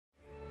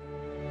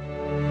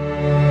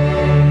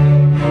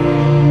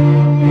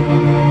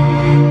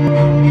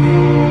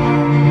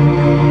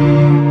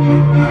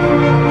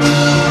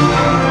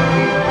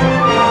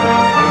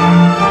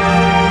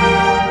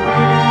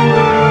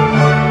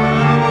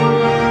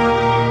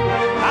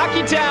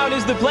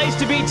place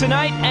to be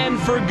tonight, and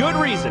for good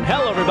reason.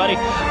 Hello, everybody.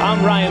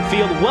 I'm Ryan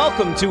Field.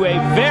 Welcome to a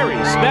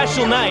very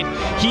special night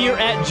here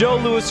at Joe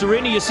Louis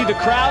Arena. You see the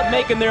crowd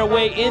making their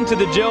way into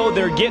the Joe.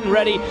 They're getting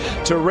ready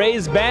to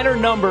raise banner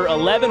number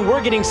 11.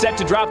 We're getting set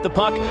to drop the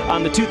puck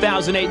on the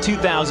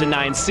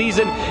 2008-2009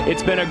 season.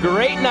 It's been a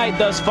great night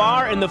thus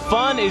far, and the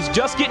fun is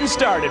just getting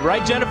started.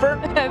 Right, Jennifer?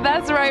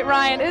 That's right,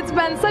 Ryan. It's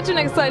been such an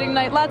exciting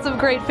night. Lots of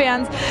great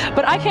fans.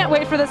 But I can't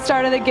wait for the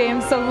start of the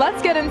game, so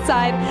let's get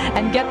inside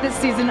and get this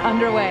season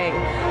underway.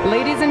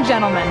 Ladies and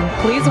gentlemen,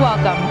 please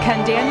welcome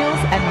Ken Daniels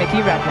and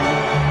Mickey Redmond.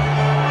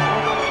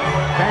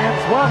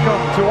 Fans,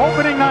 welcome to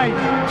opening night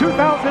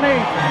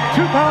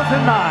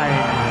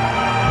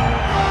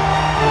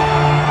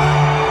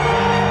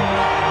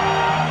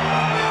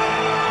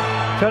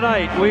 2008-2009.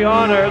 Tonight, we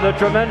honor the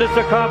tremendous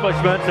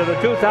accomplishments of the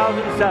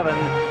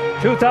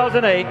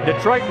 2007-2008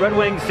 Detroit Red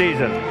Wings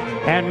season.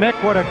 And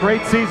Mick, what a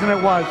great season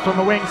it was from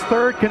the Wings'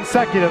 third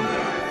consecutive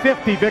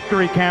 50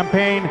 victory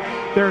campaign,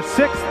 their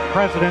sixth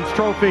President's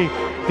Trophy,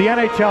 the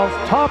NHL's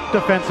top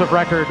defensive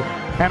record,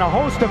 and a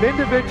host of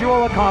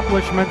individual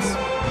accomplishments,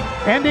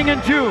 ending in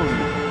June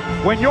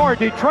when your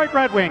Detroit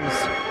Red Wings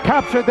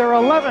captured their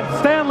 11th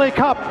Stanley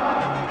Cup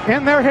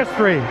in their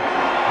history.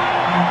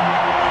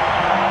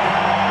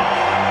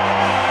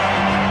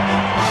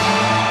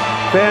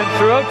 Fans,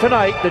 throughout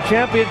tonight, the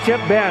championship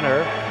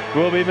banner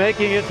will be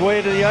making its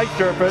way to the ice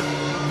surface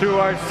through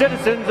our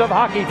citizens of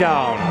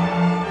Hockeytown.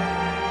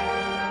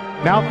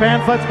 Now,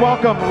 fans, let's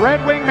welcome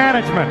Red Wing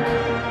Management.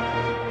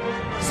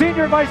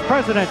 Senior Vice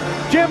President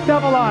Jim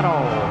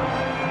Devellano.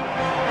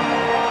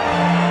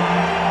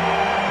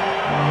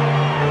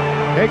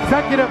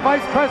 Executive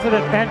Vice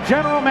President and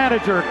General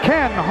Manager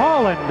Ken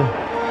Holland.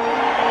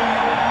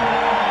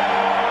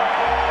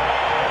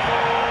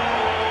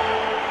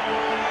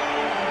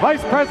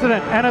 Vice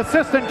President and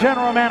Assistant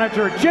General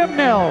Manager Jim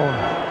Nill.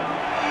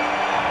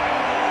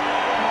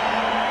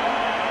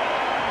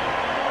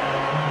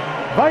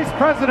 Vice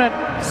President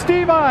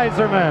Steve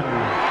Yzerman.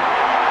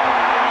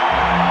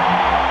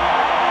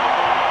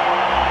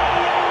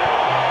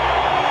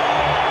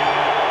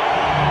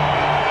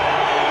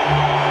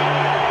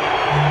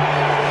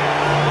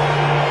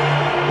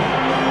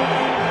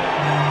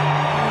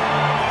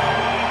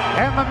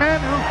 And the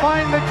men who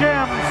find the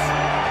gems,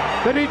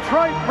 the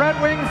Detroit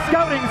Red Wings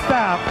scouting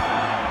staff.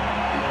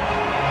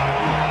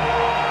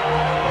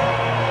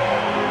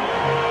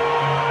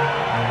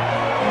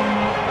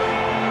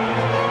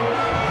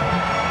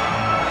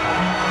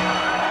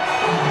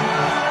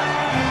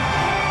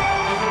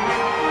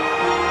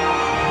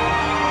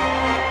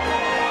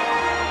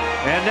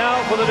 And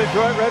now for the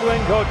Detroit Red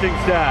Wing coaching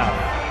staff.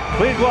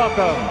 Please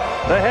welcome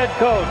the head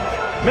coach,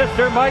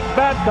 Mr. Mike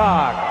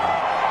Babcock.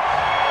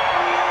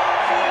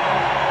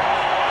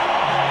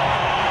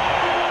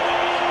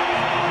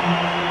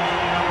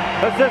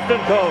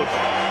 Assistant coach,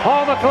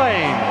 Paul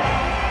McLean.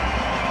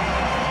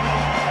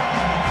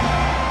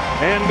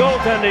 And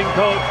goaltending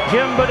coach,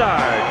 Jim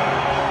Bedard.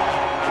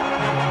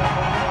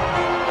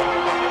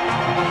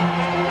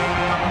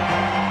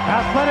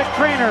 Athletic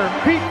trainer,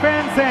 Pete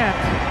Van Zandt.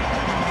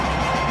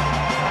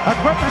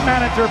 Equipment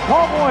manager,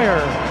 Paul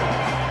Boyer.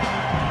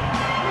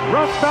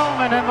 Russ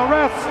Bellman and the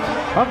rest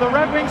of the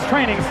Red Wings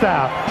training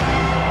staff.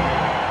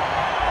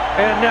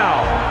 And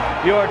now,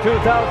 your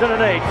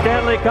 2008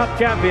 Stanley Cup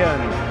champion,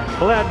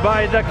 led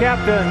by the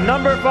captain,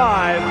 number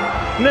 5,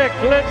 Nick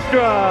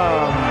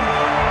Lidstrom.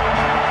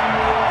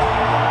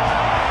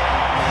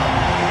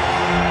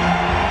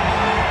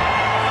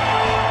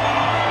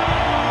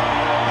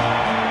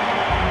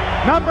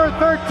 Number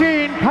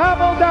 13,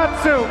 Pavel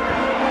Datsyuk.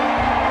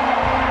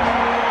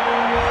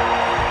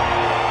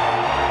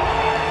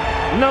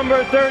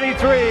 Number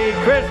 33,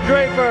 Chris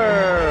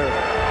Draper.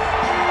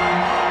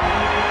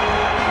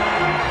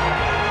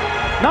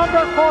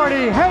 Number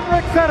 40,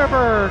 Henrik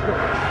Zetterberg.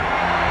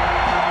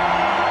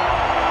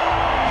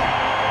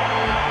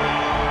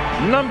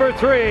 Number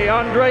 3,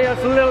 Andreas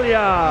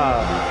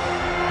Lilja.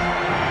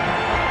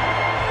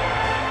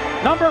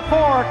 Number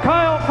 4,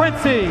 Kyle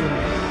Princey.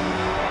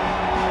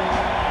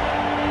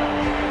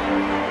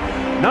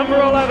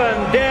 Number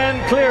 11, Dan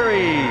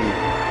Cleary.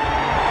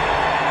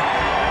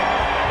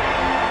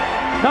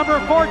 Number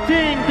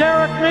 14,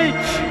 Derek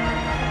Meach.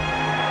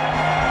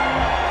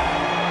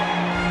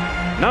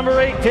 Number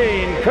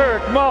 18,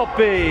 Kirk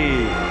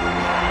Maltby.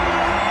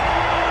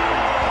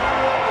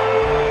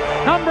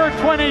 Number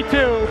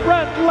 22,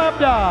 Brent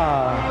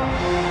Lebda.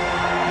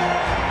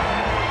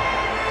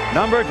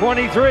 Number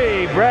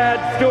 23, Brad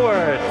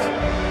Stewart.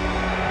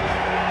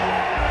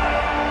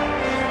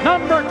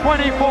 Number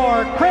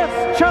 24, Chris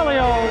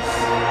Chelios.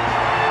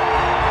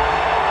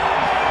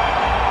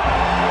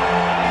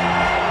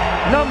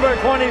 Number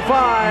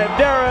 25,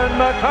 Darren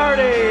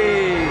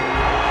McCarty.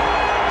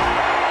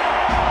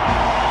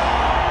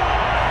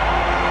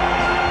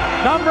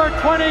 Number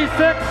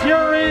 26,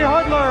 Yuri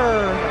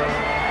Hudler.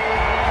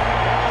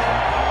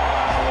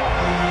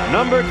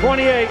 Number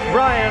 28,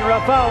 Brian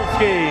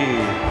Rafalski.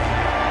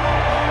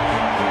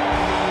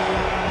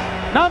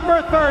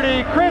 Number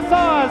 30, Chris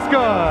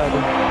Osgood.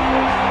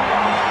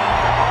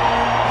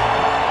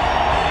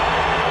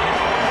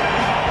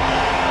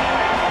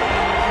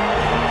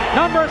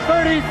 Number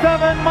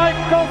 37,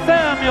 Michael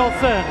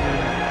Samuelson.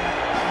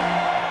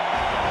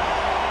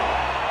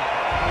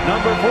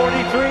 Number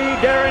 43,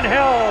 Darren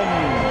Helm.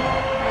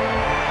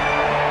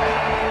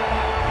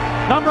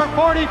 Number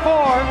 44,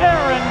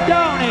 Aaron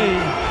Downey.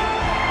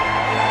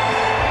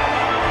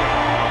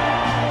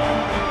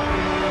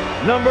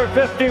 Number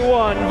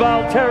 51,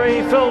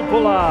 Valtteri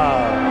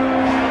Filppula.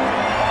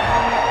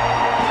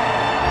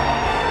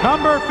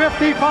 Number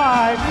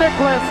 55,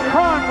 Nicholas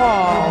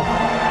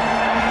Kronwall.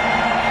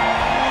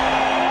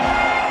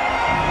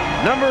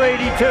 Number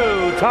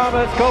 82,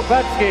 Thomas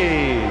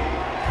Kopetsky.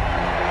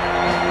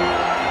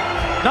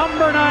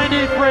 Number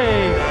 93,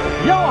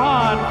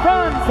 Johan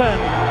Franzen.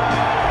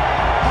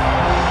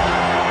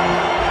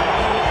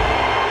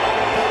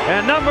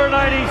 And number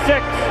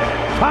 96,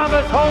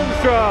 Thomas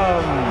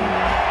Holmstrom.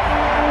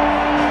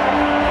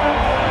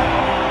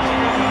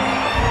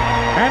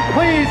 And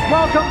please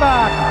welcome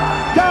back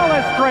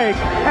Dallas Drake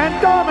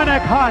and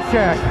Dominic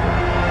Hasek.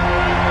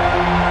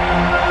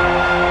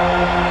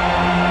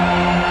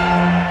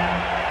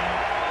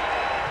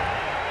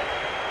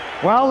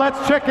 Well,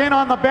 let's check in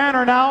on the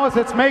banner now as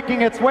it's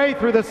making its way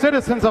through the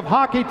citizens of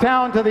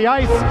Hockeytown to the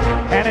ice.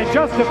 And in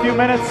just a few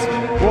minutes,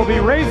 we'll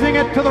be raising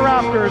it to the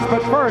rafters.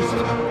 But first,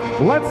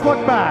 let's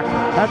look back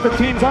at the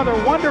team's other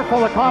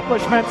wonderful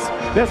accomplishments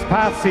this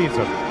past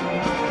season.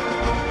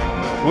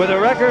 With a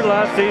record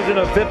last season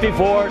of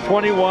 54,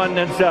 21,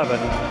 and 7,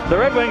 the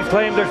Red Wings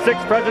claimed their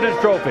 6th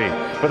President's Trophy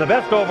for the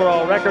best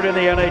overall record in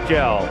the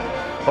NHL.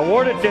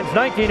 Awarded since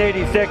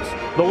 1986,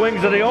 the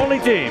Wings are the only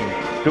team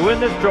to win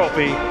this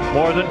trophy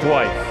more than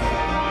twice.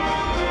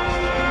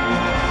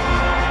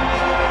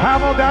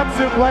 Pavel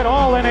Datsyuk led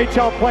all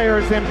NHL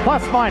players in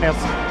plus-minus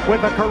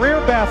with a career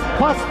best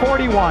plus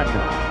 41.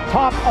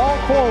 Topped all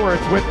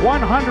forwards with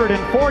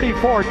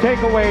 144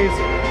 takeaways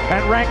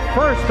and ranked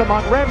first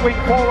among Red Wing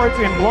forwards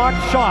in blocked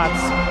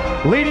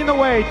shots, leading the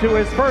way to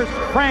his first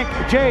Frank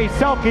J.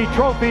 Selke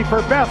Trophy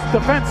for Best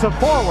Defensive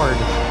Forward.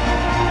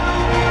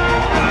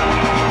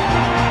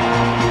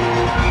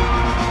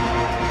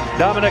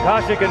 Dominic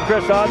Hasek and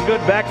Chris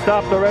Osgood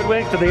backstopped the Red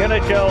Wings to the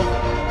NHL's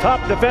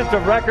top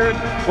defensive record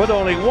with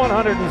only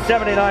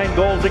 179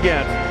 goals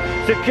against,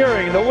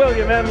 securing the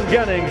William M.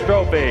 Jennings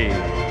Trophy.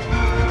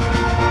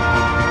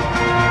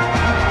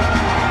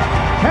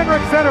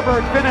 Henrik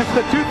Zetterberg finished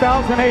the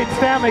 2008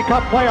 Stanley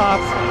Cup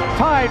playoffs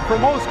tied for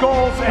most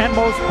goals and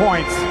most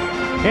points.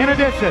 In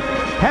addition,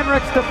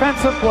 Henrik's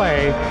defensive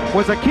play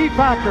was a key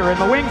factor in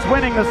the Wings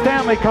winning the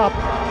Stanley Cup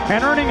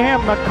and earning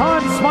him the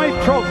Conn Smythe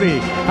Trophy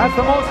as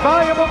the most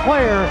valuable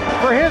player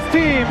for his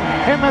team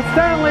in the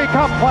Stanley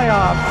Cup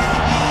playoffs.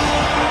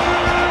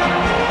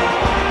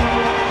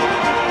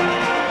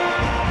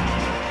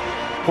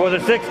 For the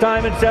 6th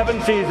time in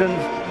 7 seasons,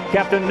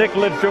 Captain Nick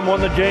Lidstrom won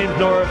the James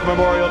Norris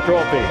Memorial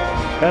Trophy.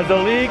 As the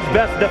league's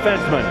best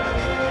defenseman,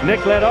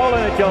 Nick led all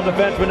NHL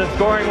defensemen in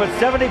scoring with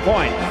 70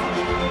 points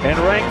and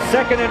ranked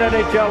 2nd in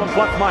NHL in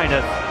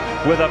plus-minus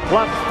with a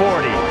plus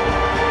 40.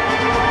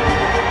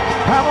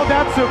 Pavel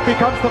Datsyuk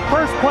becomes the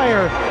first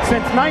player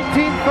since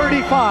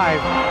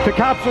 1935 to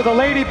capture the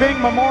Lady Byng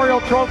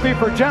Memorial Trophy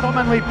for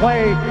gentlemanly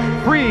play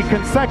 3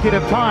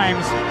 consecutive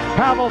times.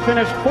 Pavel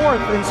finished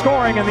 4th in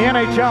scoring in the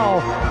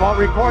NHL while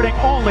recording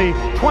only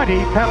 20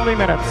 penalty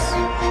minutes.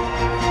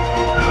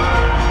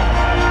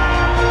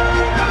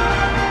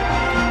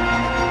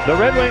 The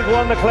Red Wings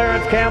won the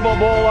Clarence Campbell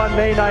Bowl on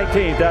May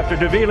 19th after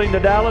defeating the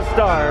Dallas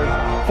Stars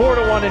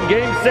 4-1 in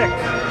Game 6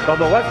 of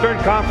the Western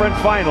Conference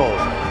Finals,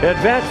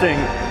 advancing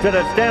to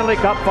the Stanley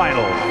Cup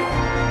Finals.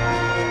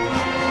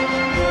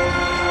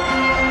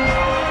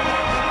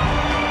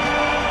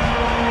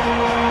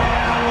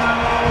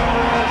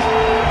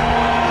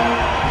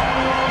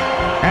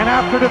 And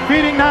after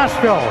defeating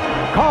Nashville,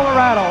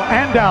 Colorado,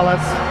 and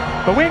Dallas,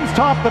 the Wings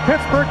topped the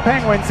Pittsburgh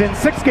Penguins in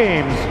 6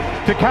 games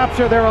to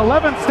capture their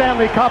 11th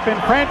Stanley Cup in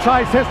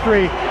franchise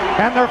history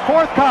and their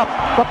 4th cup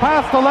the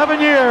past 11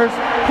 years.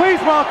 Please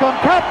welcome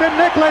Captain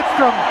Nick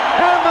Lidstrom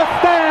and the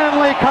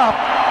Stanley Cup.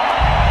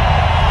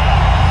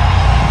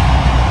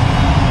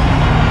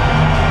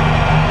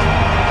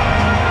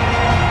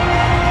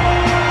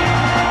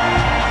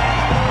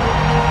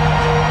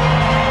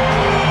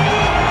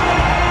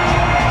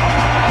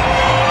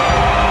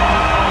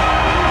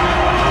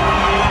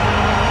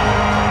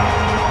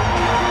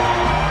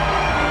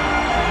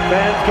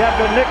 Fans,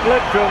 Captain Nick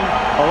Lidstrom,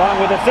 along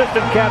with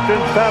assistant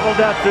captains Pavel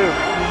Datsyuk,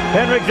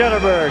 Henrik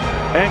Zetterberg,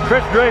 and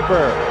Chris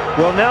Draper,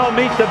 will now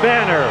meet the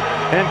banner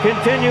and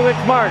continue its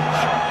march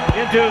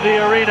into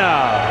the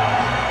arena.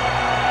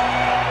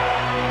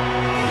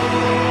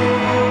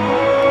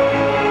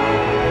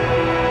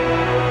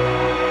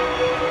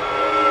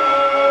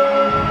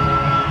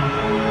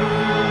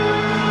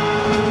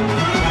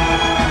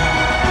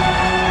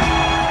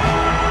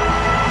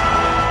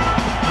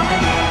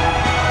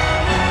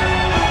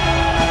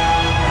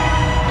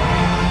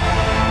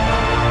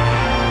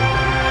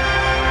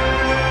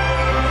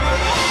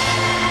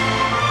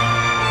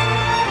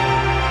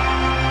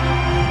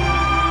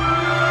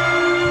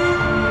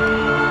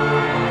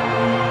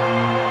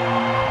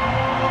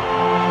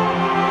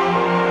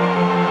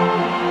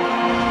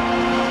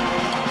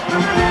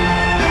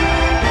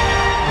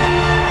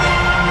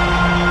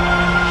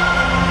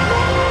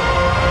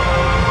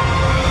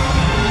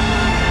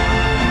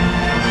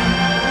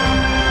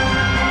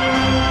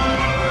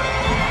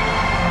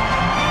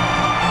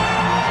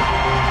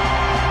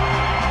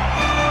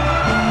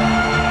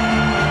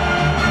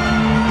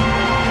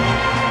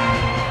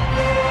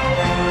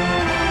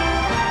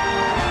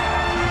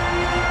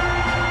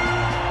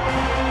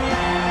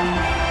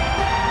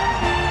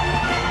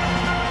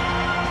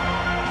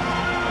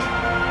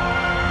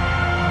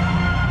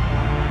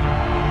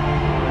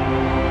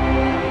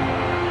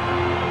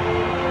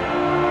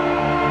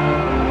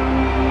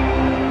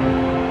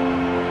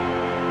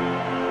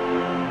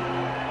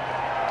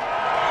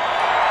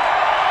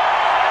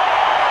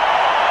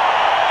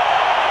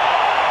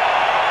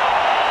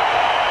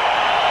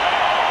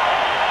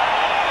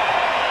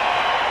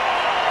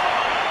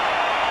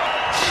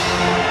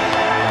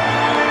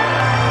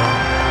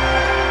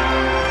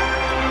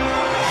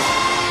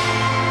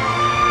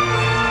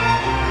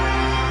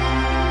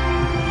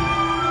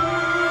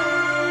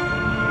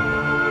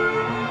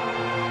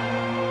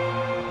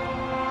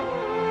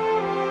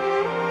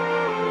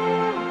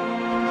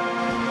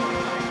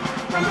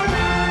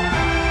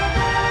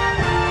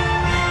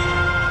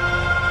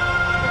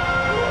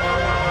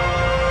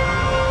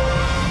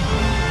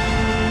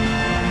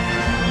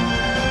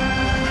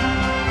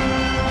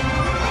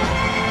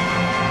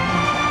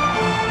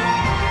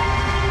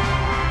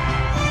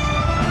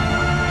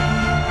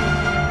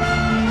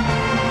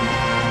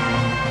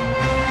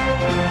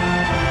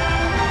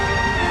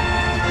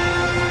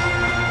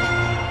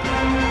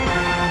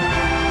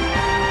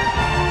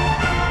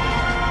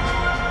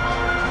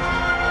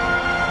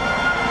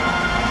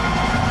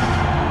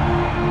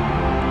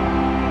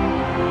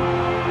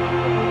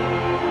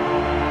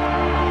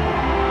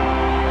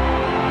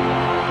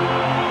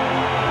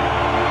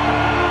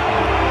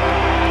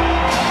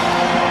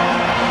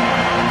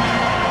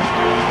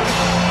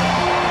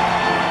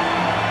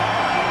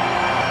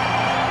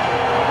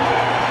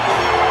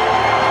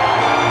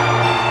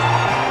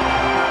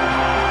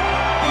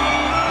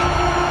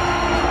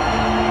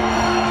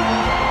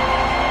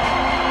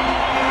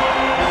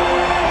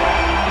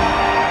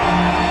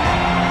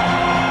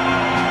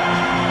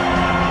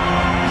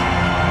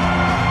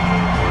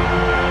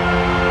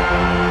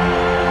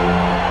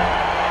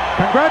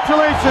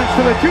 Congratulations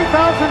to the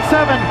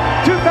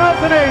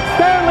 2007-2008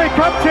 Stanley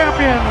Cup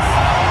champions.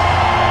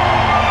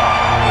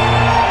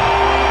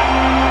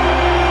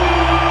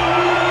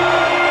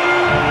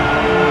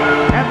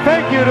 And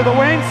thank you to the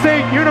Wayne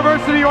State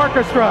University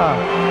Orchestra,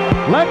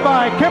 led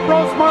by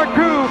Kipros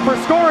Marcoux for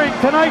scoring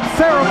tonight's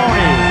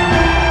ceremony.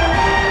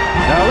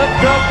 Now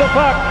let's drop the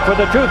puck for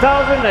the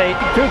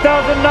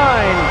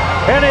 2008-2009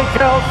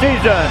 NHL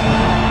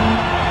season.